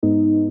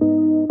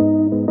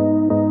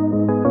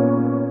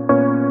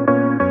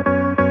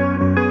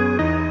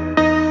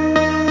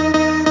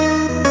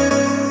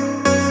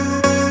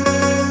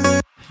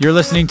You're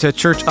listening to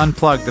Church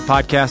Unplugged, the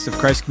podcast of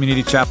Christ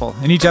Community Chapel.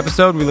 In each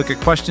episode, we look at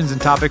questions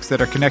and topics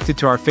that are connected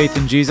to our faith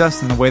in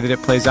Jesus and the way that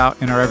it plays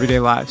out in our everyday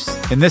lives.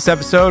 In this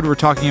episode, we're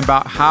talking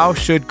about how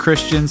should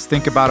Christians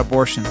think about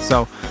abortion.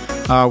 So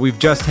we've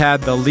just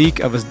had the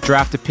leak of a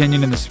draft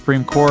opinion in the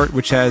Supreme Court,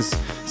 which has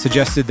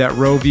suggested that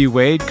Roe v.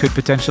 Wade could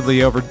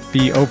potentially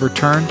be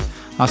overturned.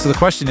 So the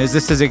question is,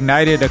 this has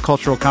ignited a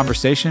cultural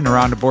conversation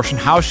around abortion.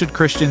 How should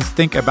Christians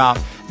think about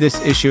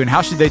this issue, and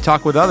how should they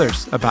talk with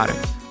others about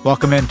it?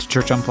 Welcome into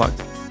Church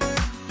Unplugged.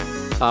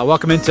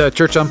 Welcome into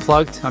Church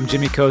Unplugged. I'm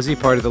Jimmy Cozy,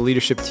 part of the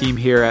leadership team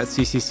here at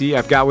CCC.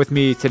 I've got with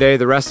me today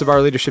the rest of our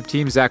leadership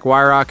team, Zach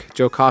Weirach,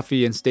 Joe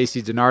Coffey, and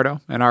Stacy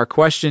DiNardo. And our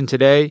question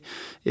today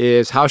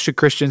is, how should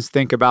Christians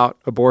think about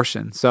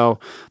abortion? So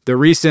the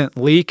recent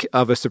leak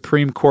of a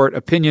Supreme Court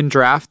opinion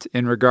draft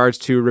in regards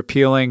to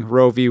repealing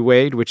Roe v.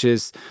 Wade, which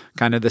is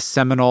kind of the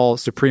seminal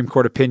Supreme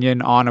Court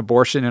opinion on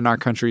abortion in our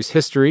country's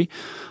history,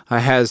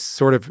 has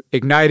sort of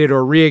ignited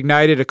or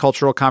reignited a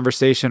cultural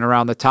conversation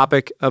around the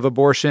topic of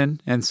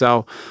abortion. And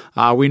so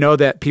we know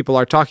that people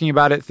are talking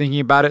about it, thinking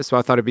about it. So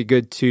I thought it'd be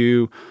good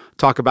to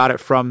talk about it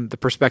from the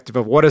perspective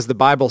of, what does the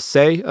Bible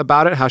say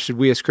about it? How should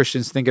we as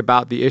Christians think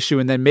about the issue?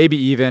 And then maybe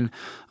even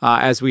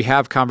as we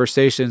have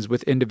conversations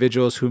with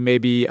individuals who may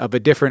be of a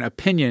different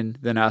opinion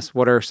than us,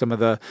 what are some of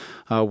the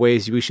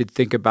ways we should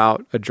think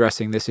about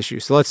addressing this issue?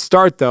 So let's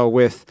start, though,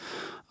 with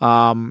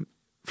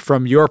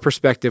from your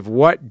perspective,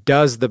 what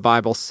does the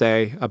Bible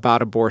say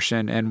about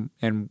abortion,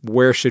 and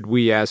where should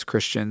we as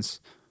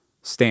Christians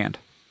stand?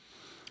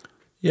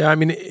 Yeah, I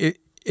mean,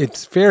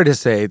 it's fair to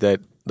say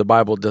that the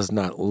Bible does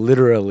not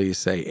literally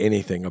say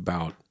anything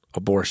about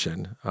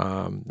abortion.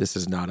 This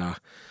is not a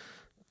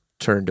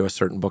turn to a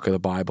certain book of the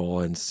Bible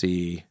and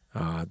see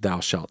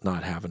thou shalt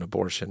not have an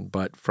abortion.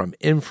 But from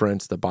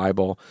inference, the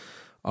Bible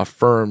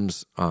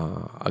affirms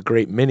a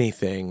great many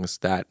things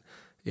that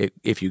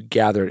if you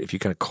kind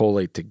of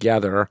collate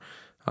together,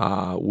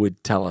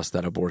 would tell us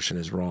that abortion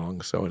is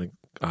wrong. So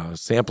a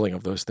sampling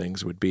of those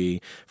things would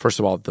be, first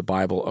of all, the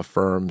Bible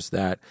affirms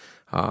that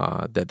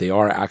they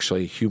are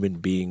actually human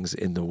beings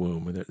in the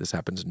womb. And this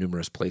happens in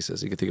numerous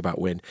places. You can think about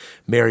when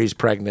Mary's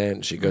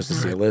pregnant, she goes to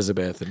see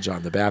Elizabeth, and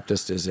John the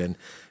Baptist is in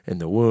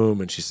the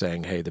womb, and she's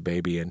saying, hey, the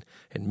baby in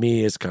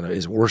me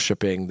is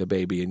worshiping the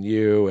baby in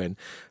you. And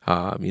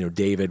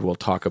David will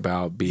talk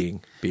about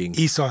being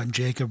Esau and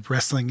Jacob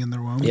wrestling in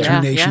the womb. Yeah.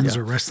 Two nations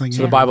are wrestling.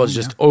 So the Bible is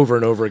just over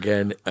and over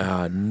again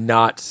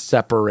not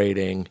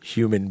separating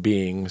human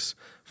beings,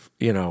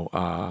 from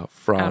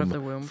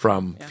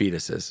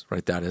fetuses,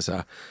 right? That is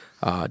a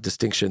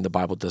distinction the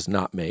Bible does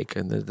not make.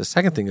 And the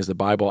second thing is, the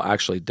Bible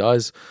actually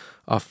does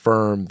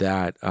affirm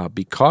that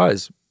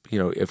because,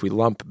 if we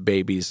lump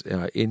babies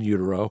in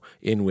utero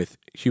in with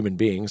human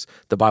beings,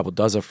 the Bible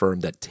does affirm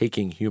that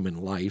taking human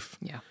life,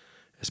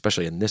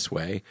 especially in this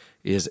way,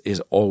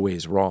 is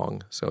always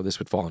wrong. So this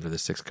would fall under the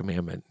sixth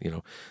commandment,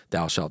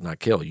 thou shalt not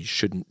kill. You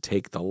shouldn't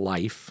take the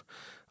life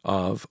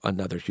of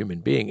another human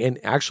being. And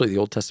actually, the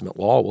Old Testament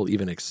law will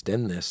even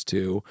extend this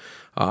to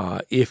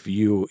if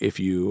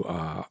you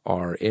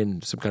are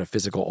in some kind of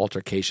physical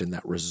altercation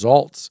that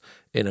results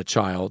in a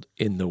child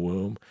in the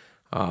womb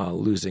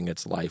losing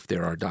its life,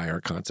 there are dire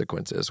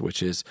consequences,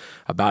 which is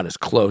about as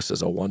close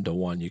as a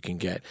one-to-one you can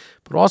get.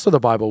 But also,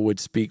 the Bible would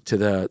speak to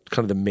the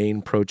kind of the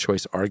main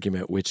pro-choice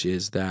argument, which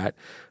is that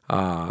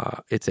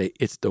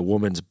it's the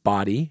woman's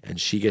body, and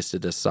she gets to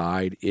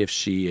decide if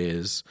she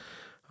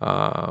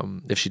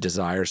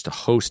desires to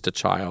host a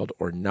child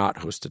or not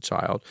host a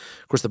child.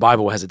 Of course, the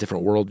Bible has a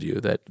different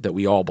worldview that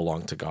we all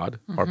belong to God.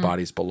 Mm-hmm. Our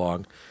bodies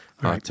belong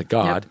to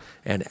God. Yep.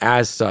 And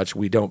as such,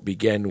 we don't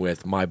begin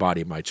with my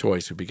body, my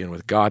choice. We begin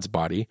with God's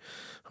body.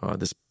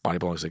 This body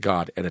belongs to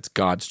God, and it's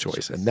God's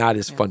choice. And that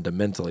is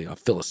fundamentally a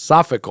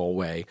philosophical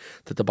way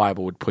that the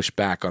Bible would push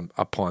back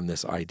upon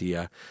this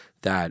idea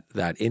that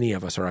any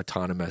of us are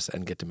autonomous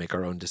and get to make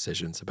our own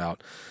decisions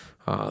about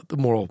the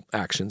moral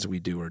actions we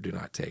do or do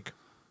not take.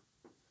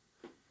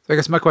 So I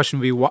guess my question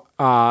would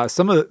be,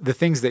 some of the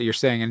things that you're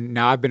saying, and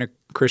now I've been a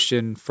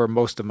Christian for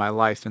most of my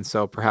life, and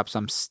so perhaps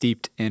I'm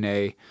steeped in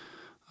a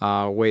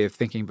way of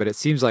thinking, but it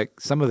seems like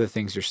some of the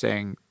things you're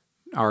saying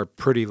are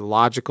pretty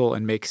logical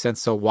and make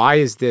sense. So why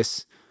is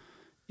this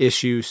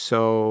issue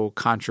so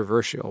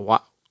controversial? Why,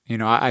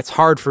 it's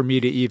hard for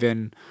me to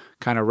even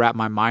kind of wrap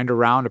my mind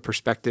around a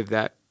perspective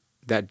that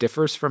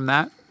differs from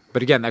that.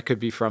 But again, that could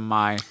be from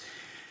my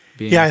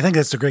being. Yeah, I think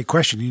that's a great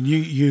question. And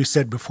you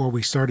said before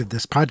we started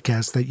this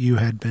podcast that you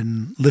had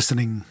been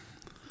listening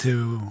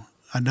to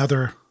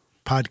another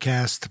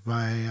podcast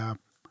by a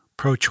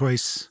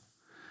pro-choice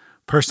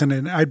person,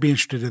 and I'd be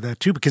interested in that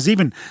too, because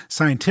even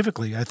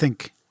scientifically, I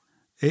think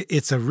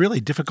it's a really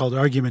difficult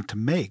argument to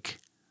make.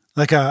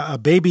 Like a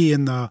baby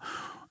in the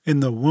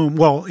womb.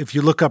 Well, if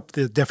you look up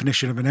the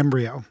definition of an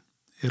embryo,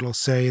 it'll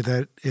say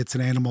that it's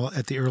an animal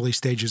at the early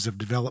stages of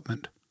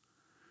development.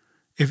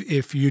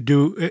 If you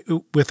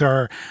do with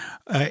our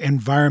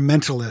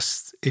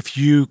environmentalists, if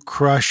you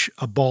crush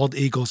a bald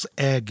eagle's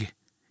egg,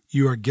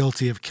 you are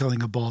guilty of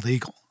killing a bald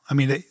eagle. I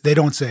mean, they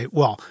don't say,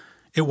 well,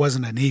 it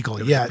wasn't an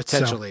eagle yet.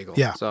 Potential eagle.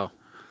 Yeah.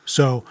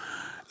 So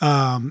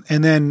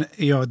And then,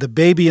 the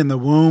baby in the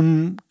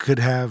womb could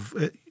have,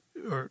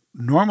 or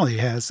normally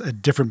has, a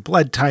different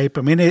blood type.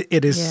 I mean,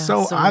 it is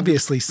so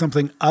obviously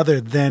something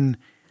other than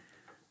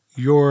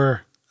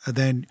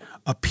than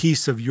a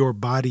piece of your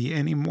body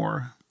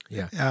anymore.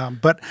 Yeah.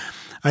 But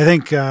I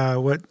think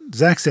what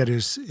Zach said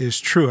is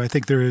true. I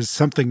think there is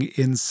something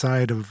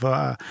inside of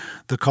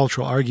the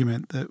cultural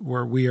argument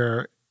where we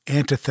are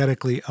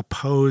antithetically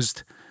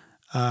opposed.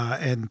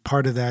 And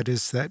part of that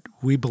is that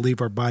we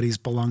believe our bodies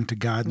belong to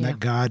God and that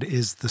God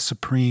is the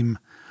supreme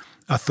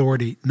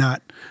authority,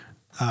 not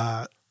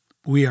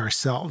we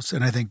ourselves.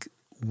 And I think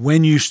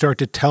when you start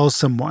to tell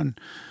someone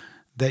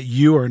that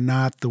you are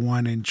not the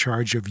one in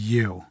charge of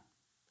you,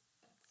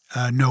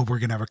 no, we're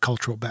going to have a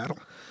cultural battle.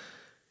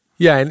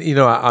 Yeah, and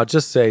I'll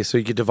just say, so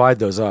you could divide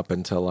those up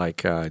into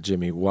like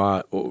Jimmy,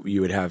 what you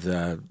would have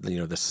the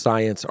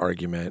science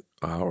argument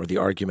or the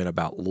argument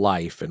about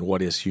life and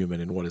what is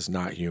human and what is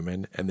not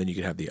human, and then you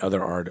could have the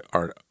other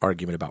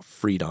argument about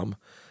freedom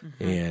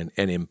and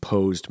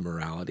imposed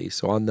morality.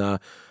 So on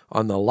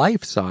the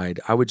life side,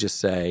 I would just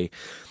say,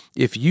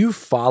 if you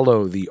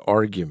follow the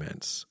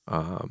arguments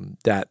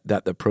that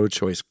the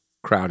pro-choice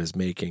crowd is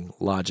making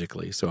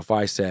logically. So if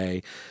I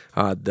say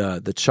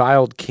the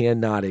child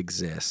cannot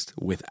exist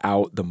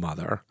without the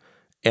mother,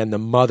 and the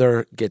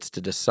mother gets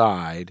to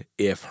decide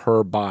if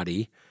her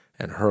body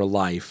and her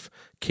life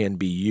can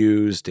be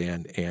used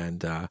and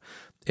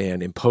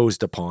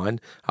imposed upon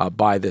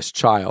by this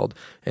child,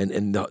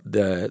 and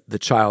the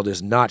child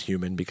is not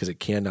human because it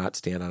cannot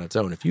stand on its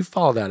own. If you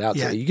follow that out,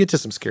 you get to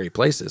some scary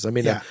places. I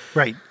mean,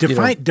 right.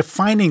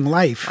 Defining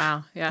life,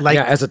 wow,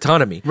 as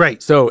autonomy,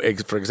 right? So,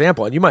 for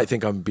example, and you might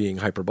think I'm being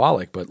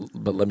hyperbolic, but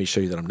let me show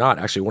you that I'm not.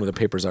 Actually, one of the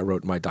papers I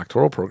wrote in my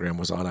doctoral program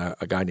was on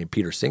a guy named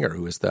Peter Singer,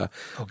 who is the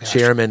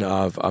chairman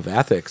of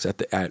ethics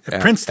at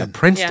Princeton,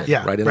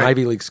 right in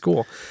Ivy League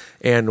school.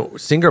 And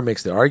Singer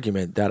makes the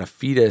argument that a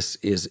fetus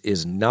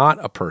is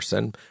not a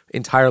person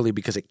entirely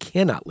because it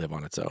cannot live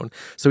on its own.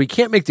 So he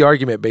can't make the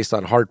argument based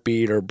on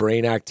heartbeat or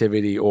brain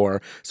activity,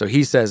 so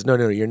he says, no,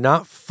 you're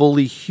not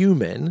fully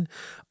human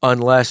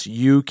unless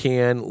you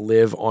can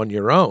live on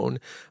your own.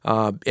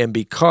 And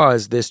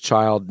because this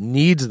child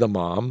needs the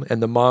mom,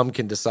 and the mom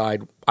can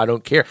decide, I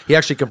don't care. He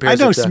actually compares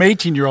I know it to some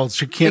 18-year-olds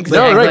who can't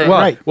Exactly. live. No,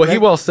 right. Well, he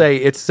will say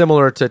it's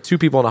similar to two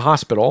people in a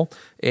hospital,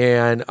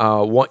 and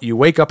you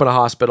wake up in a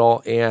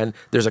hospital, and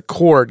there's a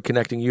cord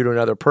connecting you to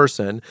another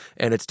person,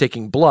 and it's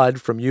taking blood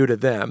from you to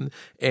them.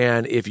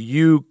 And if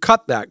you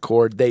cut that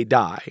cord, they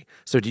die.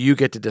 So do you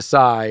get to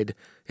decide,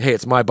 hey,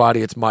 it's my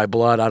body, it's my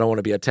blood, I don't want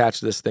to be attached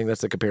to this thing?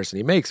 That's the comparison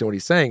he makes. And what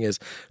he's saying is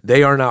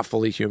they are not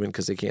fully human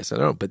because they can't stand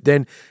on their own. But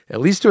then, at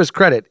least to his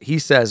credit, he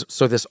says,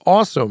 so this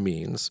also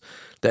means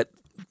that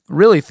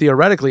really,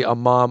 theoretically, a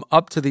mom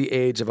up to the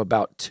age of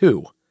about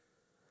 2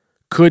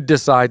 could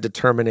decide to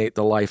terminate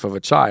the life of a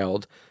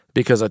child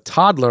because a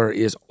toddler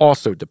is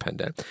also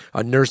dependent.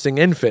 A nursing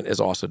infant is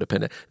also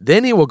dependent.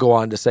 Then he will go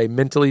on to say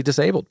mentally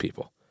disabled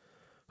people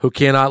who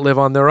cannot live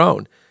on their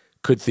own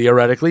could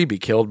theoretically be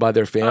killed by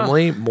their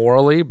family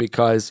morally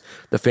because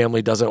the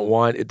family doesn't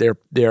want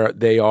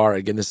they are,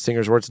 again, this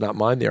Singer's words, not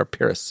mine, they are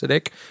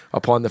parasitic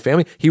upon the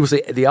family. He will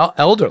say the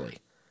elderly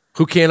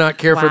who cannot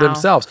care for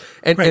themselves.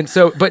 And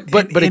so, but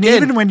again,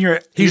 even when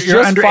he's you're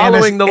just under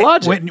following the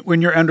logic.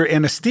 When you're under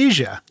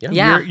anesthesia,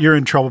 you're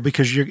in trouble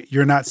because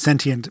you're not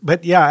sentient.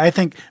 But I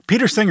think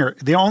Peter Singer,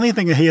 the only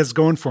thing that he has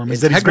going for him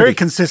is that he's very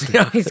consistent.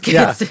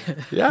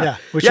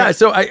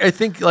 So I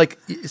think like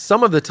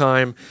some of the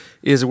time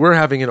is we're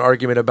having an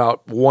argument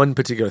about one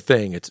particular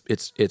thing.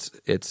 It's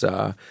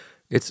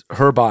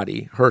her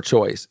body, her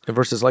choice,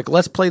 versus like,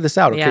 let's play this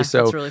out. Okay,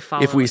 so really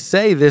if we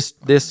say this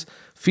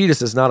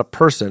fetus is not a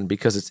person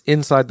because it's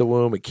inside the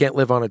womb, it can't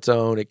live on its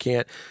own,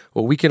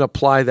 we can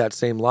apply that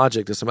same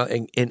logic to some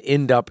and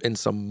end up in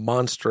some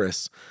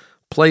monstrous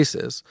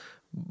places.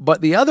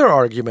 But the other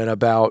argument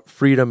about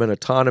freedom and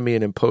autonomy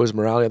and imposed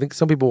morality, I think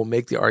some people will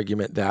make the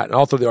argument that, and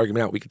I'll throw the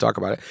argument out, we can talk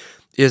about it,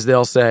 is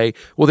they'll say,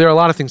 well, there are a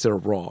lot of things that are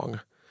wrong.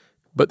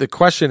 But the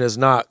question is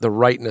not the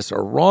rightness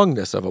or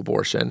wrongness of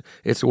abortion.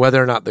 It's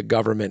whether or not the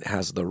government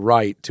has the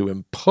right to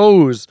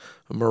impose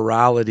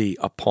morality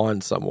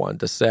upon someone,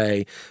 to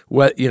say,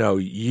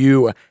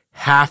 you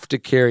have to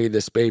carry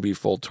this baby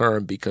full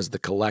term because the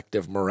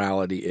collective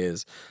morality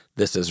is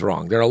this is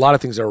wrong. There are a lot of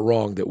things that are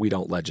wrong that we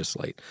don't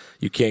legislate.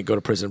 You can't go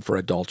to prison for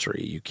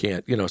adultery. You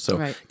can't,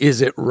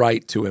 Is it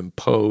right to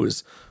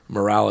impose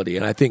morality?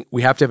 And I think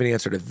we have to have an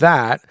answer to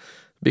that,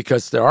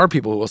 because there are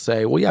people who will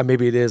say, well, yeah,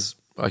 maybe it is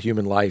a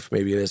human life,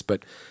 maybe it is,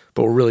 but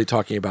we're really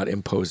talking about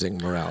imposing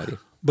morality.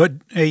 But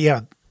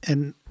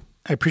and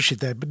I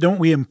appreciate that. But don't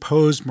we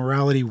impose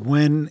morality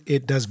when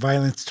it does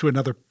violence to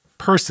another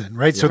person,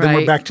 right? So then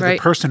we're back to the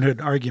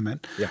personhood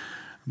argument. Yeah.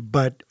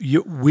 But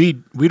we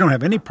don't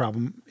have any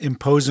problem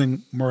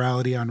imposing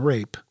morality on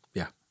rape.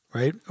 Yeah.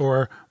 Right?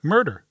 Or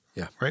murder.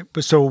 Yeah. Right.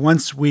 But so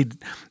once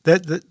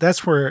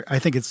that's where I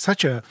think it's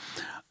such a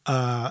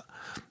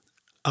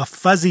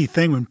fuzzy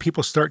thing when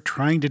people start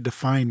trying to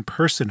define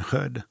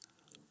personhood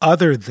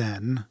other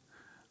than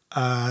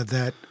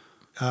that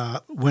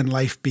when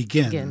life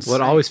begins. Well,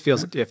 it always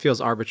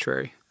feels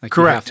arbitrary. Like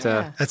Correct. You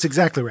have to, That's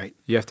exactly right.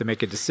 You have to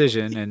make a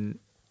decision, and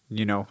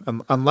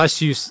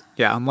unless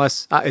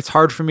it's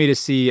hard for me to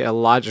see a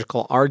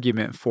logical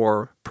argument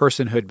for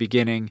personhood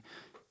beginning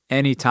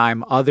any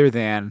time other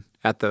than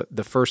at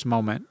the first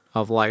moment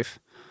of life.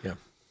 Yeah.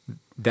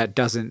 That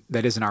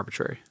isn't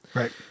arbitrary.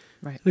 Right.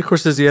 And of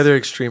course, there's the other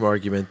extreme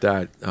argument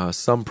that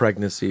some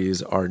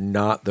pregnancies are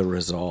not the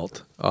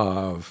result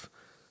of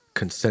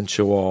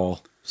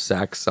consensual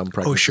sex. Some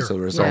pregnancies are the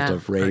result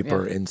of rape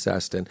or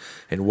incest. And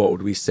what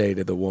would we say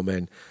to the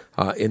woman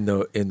in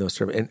those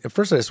terms? And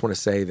first, I just want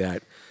to say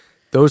that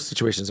those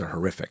situations are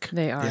horrific.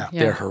 They are. Yeah.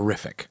 They're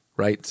horrific,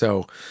 right?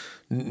 So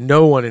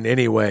no one in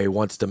any way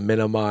wants to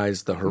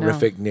minimize the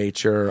horrific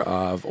nature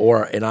of,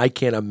 and I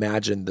can't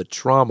imagine the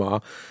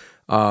trauma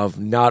of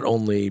not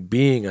only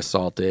being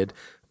assaulted,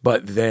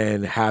 but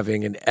then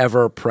having an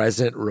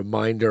ever-present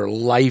reminder,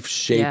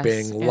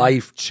 life-shaping,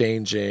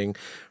 life-changing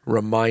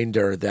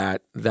reminder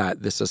that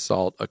this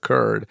assault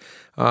occurred.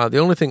 The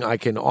only thing I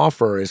can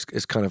offer is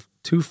kind of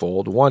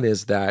twofold. One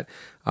is that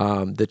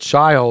the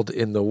child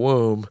in the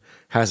womb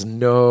has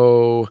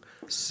no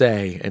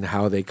say in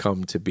how they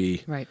come to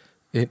be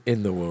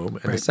in the womb.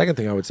 And the second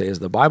thing I would say is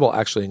the Bible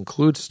actually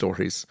includes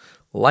stories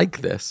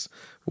like this,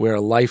 where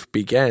life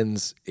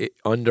begins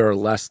under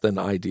less than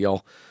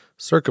ideal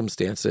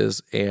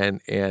circumstances,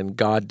 and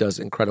God does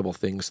incredible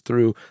things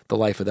through the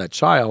life of that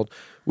child,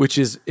 which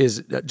is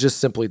just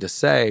simply to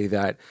say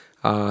that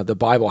the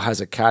Bible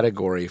has a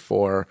category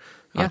for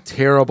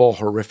terrible,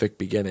 horrific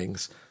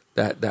beginnings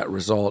that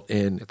result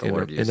in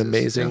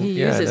amazing,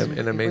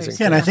 an amazing.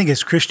 Yeah, and I think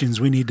as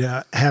Christians we need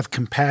to have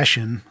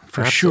compassion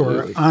for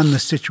sure on the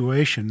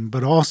situation,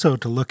 but also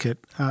to look at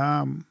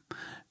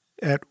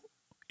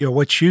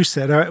what you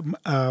said.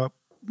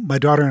 My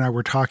daughter and I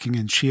were talking,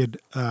 and she had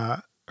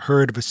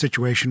heard of a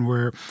situation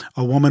where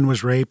a woman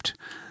was raped,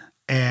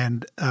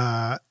 and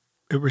it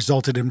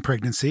resulted in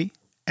pregnancy,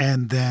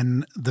 and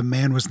then the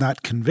man was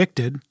not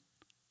convicted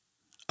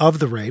of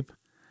the rape,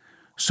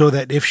 so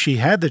that if she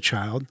had the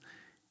child,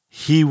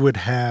 he would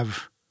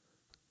have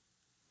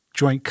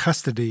joint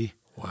custody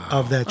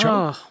of that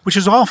child, which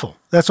is awful.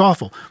 That's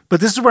awful. But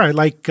this is where I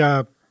like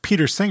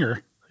Peter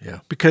Singer,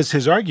 because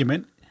his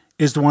argument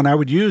is the one I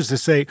would use to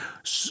say,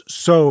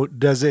 so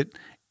does it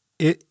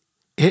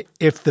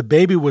if the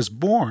baby was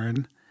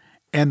born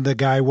and the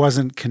guy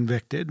wasn't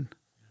convicted,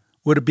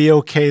 would it be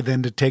okay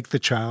then to take the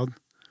child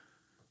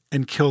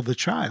and kill the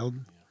child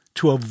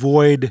to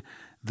avoid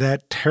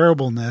that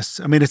terribleness?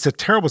 I mean, it's a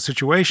terrible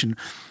situation,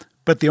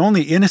 but the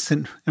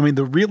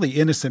really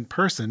innocent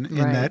person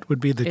in that would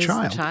be the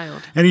child.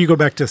 And you go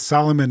back to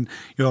Solomon,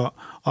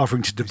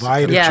 offering to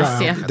divide a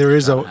child. Yeah. There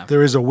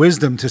is a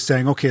wisdom to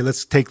saying, okay,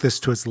 let's take this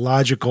to its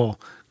logical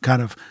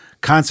kind of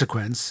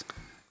consequence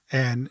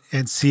and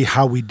see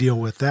how we deal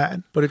with that.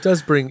 But it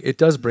does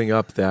bring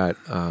up that,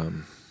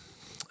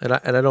 and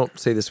I don't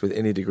say this with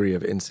any degree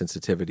of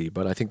insensitivity,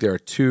 but I think there are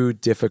two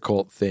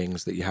difficult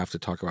things that you have to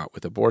talk about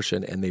with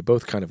abortion, and they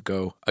both kind of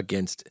go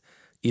against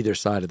either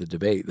side of the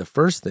debate. The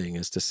first thing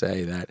is to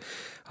say that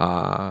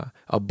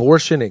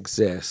abortion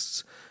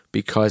exists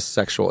because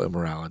sexual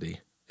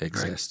immorality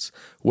exists.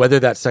 Whether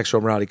that sexual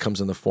immorality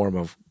comes in the form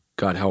of,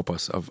 God help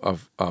us,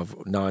 of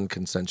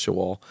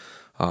non-consensual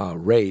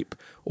rape,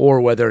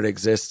 or whether it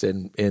exists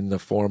in the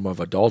form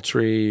of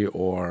adultery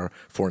or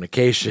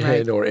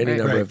fornication or any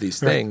number of these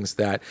things.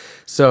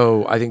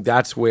 So I think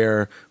that's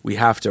where we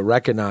have to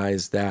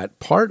recognize that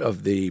part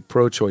of the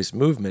pro-choice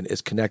movement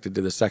is connected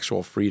to the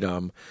sexual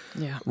freedom,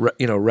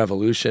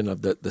 revolution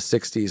of the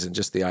 60s, and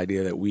just the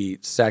idea that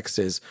sex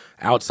is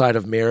outside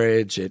of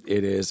marriage. It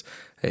is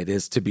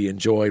to be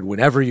enjoyed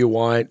whenever you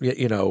want,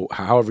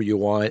 however you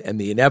want,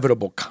 and the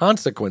inevitable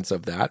consequence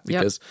of that,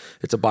 because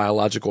it's a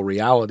biological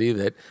reality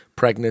that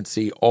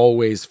pregnancy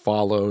always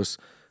follows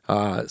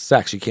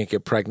sex. You can't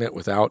get pregnant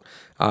without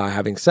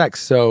having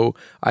sex. So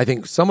I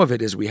think some of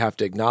it is we have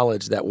to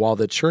acknowledge that while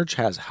the church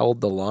has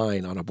held the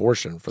line on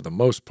abortion for the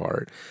most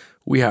part,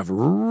 we have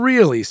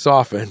really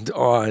softened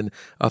on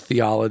a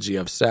theology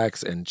of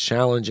sex and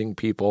challenging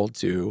people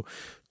to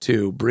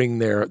bring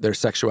their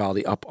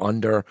sexuality up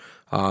under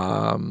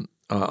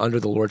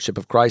the lordship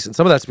of Christ. And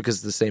some of that's because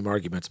of the same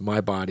arguments.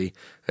 My body,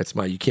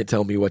 you can't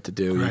tell me what to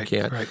do. You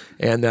can't. Right.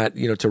 And that,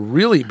 to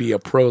really be a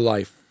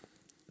pro-life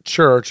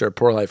church or a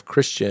pro-life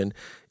Christian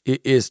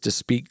is to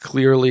speak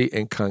clearly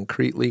and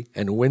concretely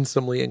and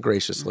winsomely and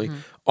graciously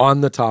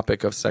on the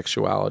topic of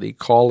sexuality,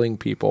 calling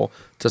people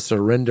to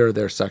surrender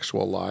their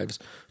sexual lives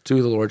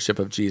to the lordship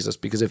of Jesus.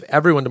 Because if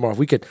everyone tomorrow, if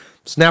we could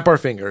snap our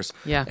fingers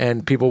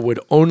and people would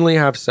only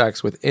have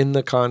sex within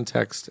the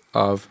context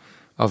of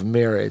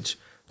marriage,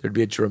 there'd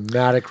be a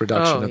dramatic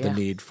reduction of the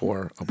need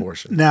for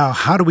abortion. Now,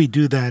 how do we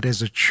do that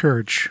as a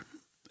church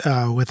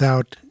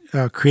without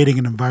creating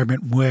an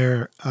environment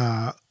where,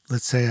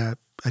 let's say,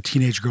 a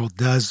teenage girl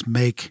does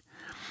make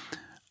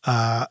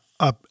a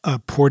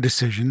poor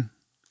decision,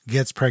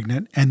 gets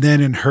pregnant, and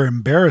then in her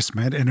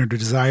embarrassment and her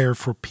desire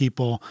for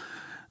people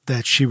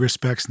that she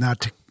respects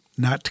not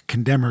to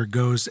condemn her,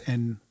 goes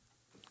and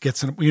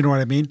gets in, you know what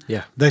I mean?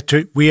 Yeah.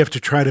 We have to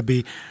try to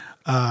be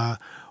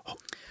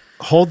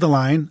hold the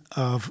line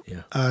of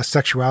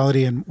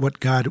sexuality and what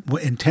God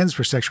intends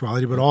for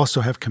sexuality, but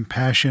also have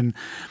compassion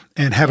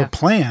and have a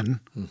plan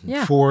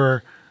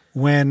for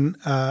when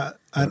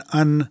an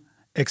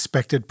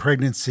unexpected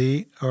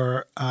pregnancy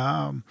or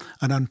an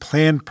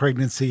unplanned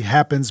pregnancy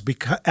happens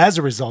as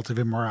a result of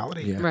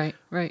immorality. Yeah.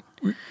 Right.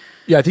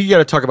 Yeah, I think you got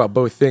to talk about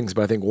both things,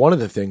 but I think one of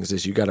the things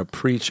is you got to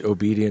preach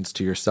obedience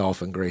to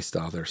yourself and grace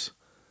to others.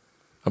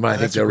 I mean, I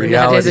think the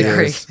reality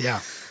is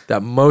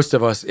that most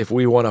of us, if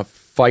we want to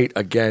fight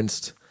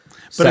against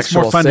but it's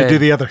more fun sin, to do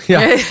the other.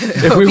 Yeah,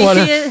 if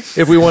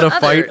we want to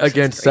fight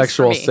against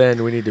sexual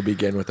sin, we need to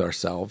begin with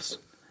ourselves.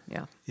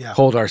 Yeah.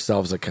 Hold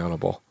ourselves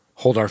accountable.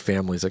 Hold our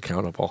families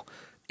accountable,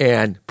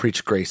 and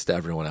preach grace to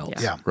everyone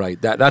else. Yeah.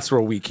 Right. That's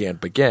where we can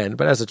begin.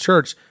 But as a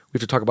church, we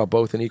have to talk about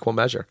both in equal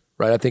measure.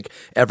 Right. I think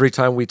every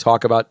time we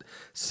talk about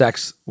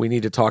sex, we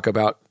need to talk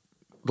about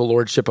the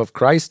lordship of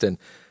Christ and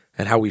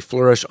how we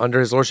flourish under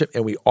his lordship.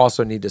 And we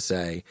also need to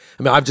say,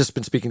 I mean, I've just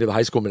been speaking to the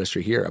high school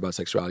ministry here about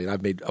sexuality, and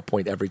I've made a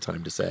point every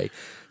time to say,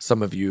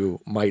 some of you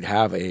might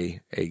have a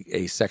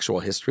sexual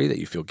history that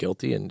you feel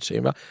guilty and shame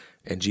about,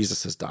 and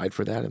Jesus has died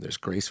for that, and there's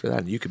grace for that,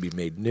 and you can be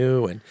made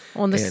new. And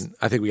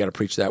I think we got to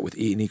preach that with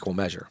an equal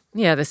measure.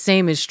 Yeah, the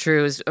same is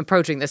true as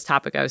approaching this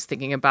topic. I was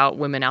thinking about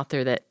women out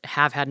there that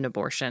have had an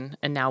abortion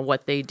and now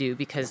what they do,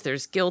 because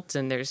there's guilt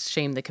and there's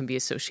shame that can be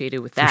associated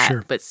with that.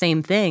 Sure. But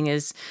same thing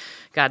is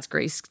God's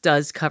grace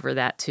does cover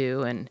that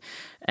too.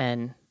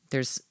 And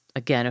there's,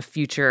 again, a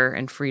future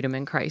and freedom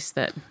in Christ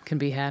that can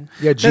be had.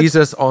 Yeah,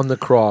 Jesus on the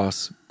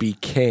cross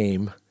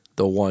became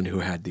the one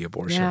who had the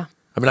abortion. Yeah.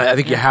 I mean, I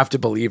think you have to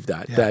believe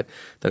that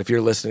if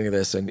you're listening to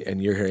this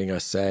and you're hearing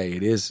us say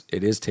it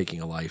is taking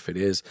a life, it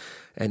is,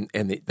 and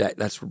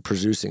that's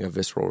producing a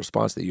visceral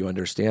response, that you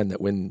understand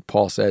that when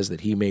Paul says that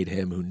he made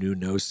him who knew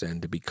no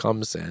sin to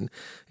become sin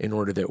in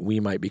order that we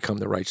might become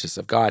the righteousness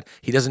of God,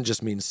 he doesn't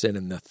just mean sin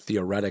in the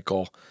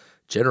theoretical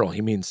general.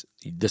 He means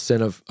the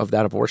sin of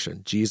that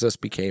abortion. Jesus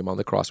became on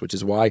the cross, which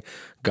is why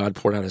God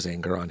poured out his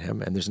anger on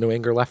him, and there's no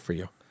anger left for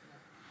you.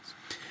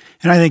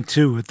 And I think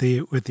too, with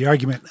the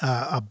argument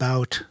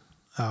about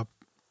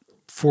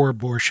for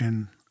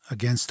abortion,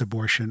 against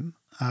abortion,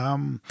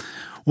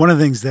 one of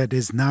the things that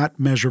is not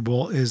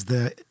measurable is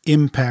the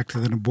impact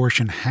that an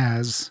abortion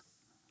has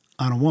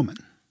on a woman.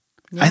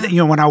 Yeah. I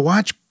think, when I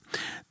watch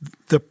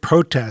the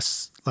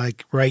protests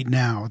like right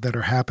now that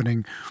are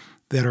happening,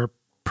 that are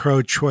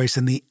pro-choice,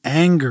 and the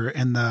anger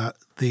and the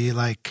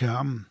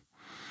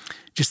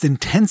just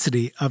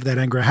intensity of that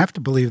anger, I have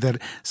to believe that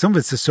some of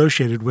it's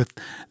associated with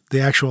the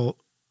actual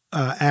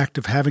act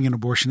of having an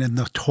abortion and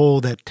the toll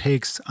that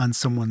takes on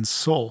someone's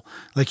soul.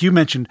 Like you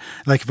mentioned,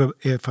 like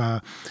if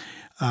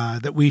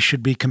that we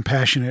should be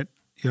compassionate,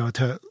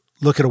 to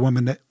look at a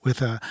woman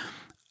with a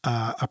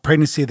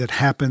pregnancy that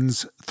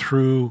happens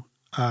through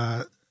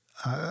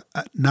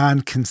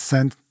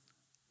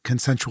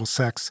consensual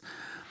sex,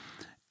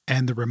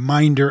 and the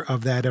reminder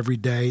of that every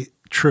day.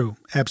 True,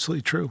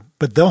 absolutely true.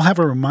 But they'll have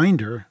a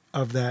reminder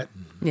of that.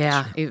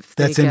 Yeah,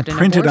 that's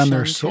imprinted on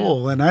their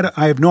soul. And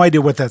I have no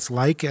idea what that's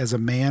like as a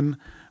man,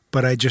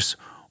 but I just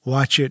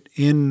watch it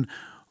in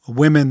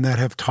women that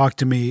have talked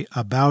to me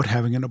about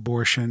having an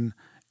abortion,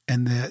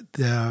 and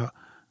the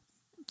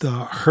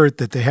hurt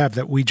that they have,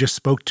 that we just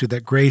spoke to,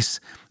 that grace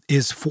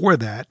is for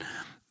that.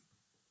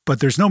 But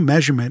there's no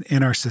measurement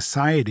in our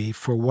society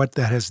for what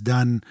that has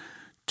done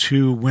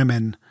to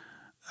women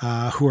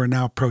who are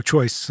now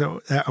pro-choice.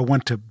 So I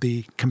want to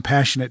be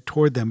compassionate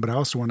toward them, but I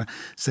also want to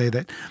say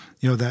that,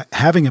 that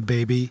having a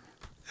baby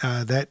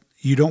that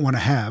you don't want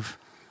to have,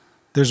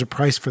 there's a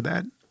price for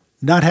that.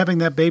 Not having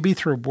that baby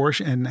through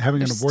abortion and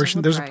having an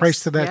abortion, there's a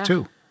price to that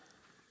too.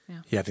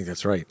 Yeah, I think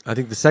that's right. I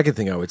think the second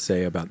thing I would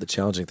say about the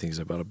challenging things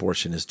about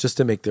abortion is just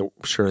to make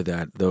sure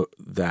that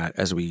that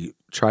as we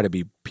try to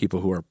be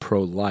people who are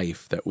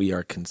pro-life, that we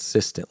are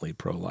consistently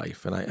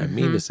pro-life. And I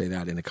mean to say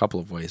that in a couple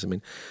of ways. I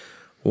mean,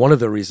 one of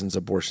the reasons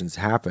abortions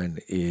happen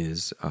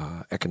is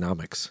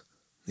economics.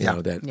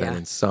 That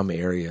in some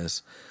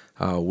areas,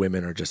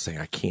 women are just saying,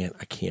 I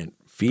can't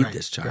feed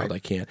this child. I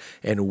can't.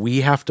 And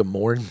we have to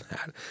mourn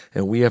that,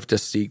 and we have to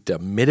seek to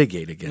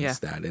mitigate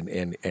against that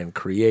and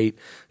create,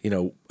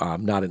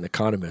 I'm not an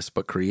economist,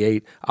 but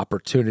create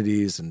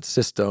opportunities and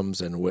systems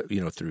and,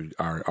 through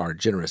our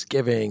generous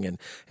giving and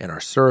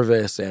our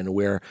service, and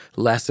where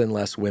less and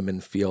less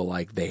women feel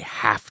like they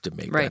have to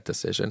make that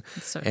decision.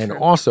 So and true.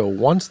 Also,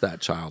 once that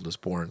child is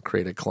born,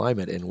 create a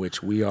climate in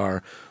which we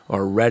are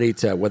ready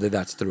to, whether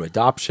that's through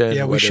adoption.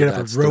 Yeah, we should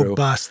have a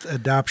robust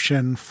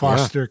adoption,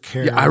 foster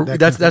care. Yeah,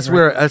 that's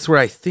where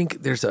I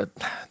think there's a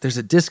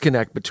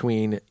disconnect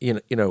between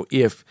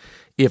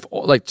if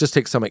like, just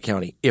take Summit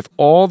County. If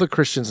all the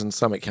Christians in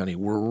Summit County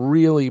were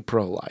really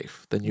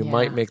pro-life, then you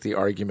might make the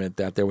argument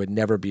that there would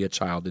never be a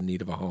child in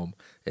need of a home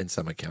in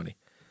Summit County.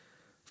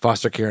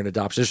 Foster care and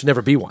adoption, there should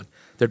never be one.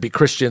 There'd be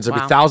Christians,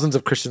 there'd be thousands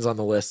of Christians on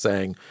the list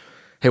saying,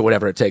 hey,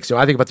 whatever it takes.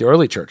 I think about the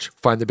early church,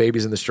 find the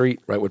babies in the street,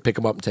 right? Would pick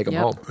them up and take them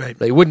home. Right.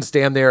 They wouldn't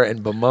stand there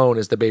and bemoan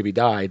as the baby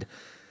died.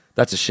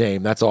 that's a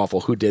shame. That's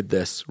awful. Who did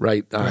this?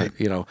 Right?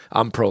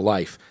 I'm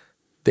pro-life.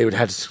 They would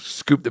have to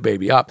scoop the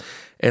baby up.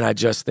 And I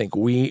just think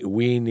we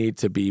need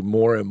to be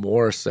more and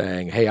more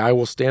saying, hey, I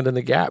will stand in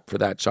the gap for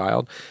that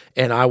child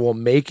and I will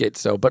make it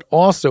so. But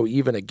also,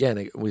 even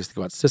again, we think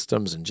about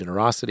systems and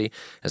generosity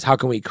as how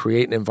can we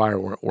create an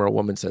environment where a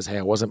woman says, hey,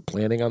 I wasn't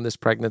planning on this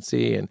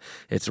pregnancy and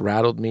it's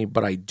rattled me,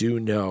 but I do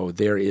know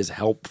there is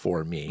help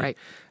for me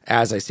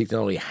as I seek to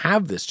not only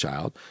have this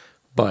child,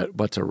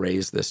 but to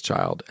raise this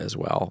child as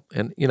well.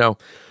 And,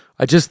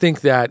 I just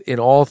think that in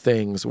all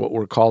things, what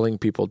we're calling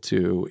people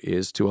to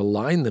is to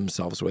align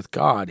themselves with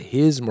God,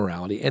 His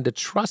morality, and to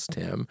trust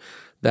Him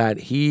that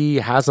He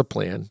has a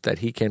plan, that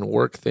He can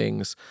work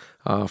things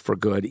for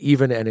good,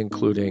 even and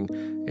including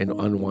an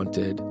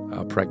unwanted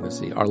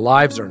pregnancy. Our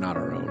lives are not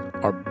our own.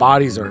 Our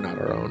bodies are not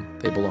our own.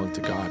 They belong to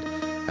God.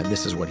 And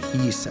this is what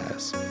He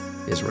says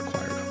is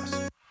required of us.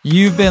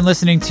 You've been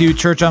listening to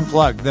Church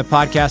Unplugged, the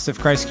podcast of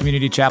Christ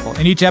Community Chapel.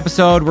 In each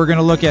episode, we're going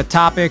to look at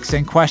topics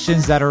and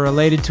questions that are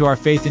related to our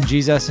faith in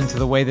Jesus and to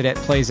the way that it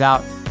plays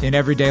out in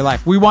everyday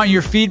life. We want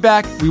your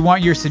feedback. We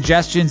want your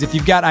suggestions. If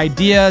you've got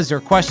ideas or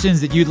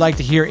questions that you'd like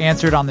to hear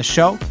answered on the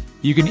show,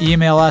 you can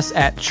email us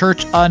at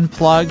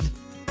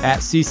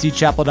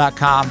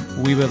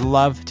churchunplugged@ccchapel.com. We would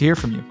love to hear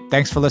from you.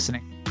 Thanks for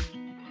listening.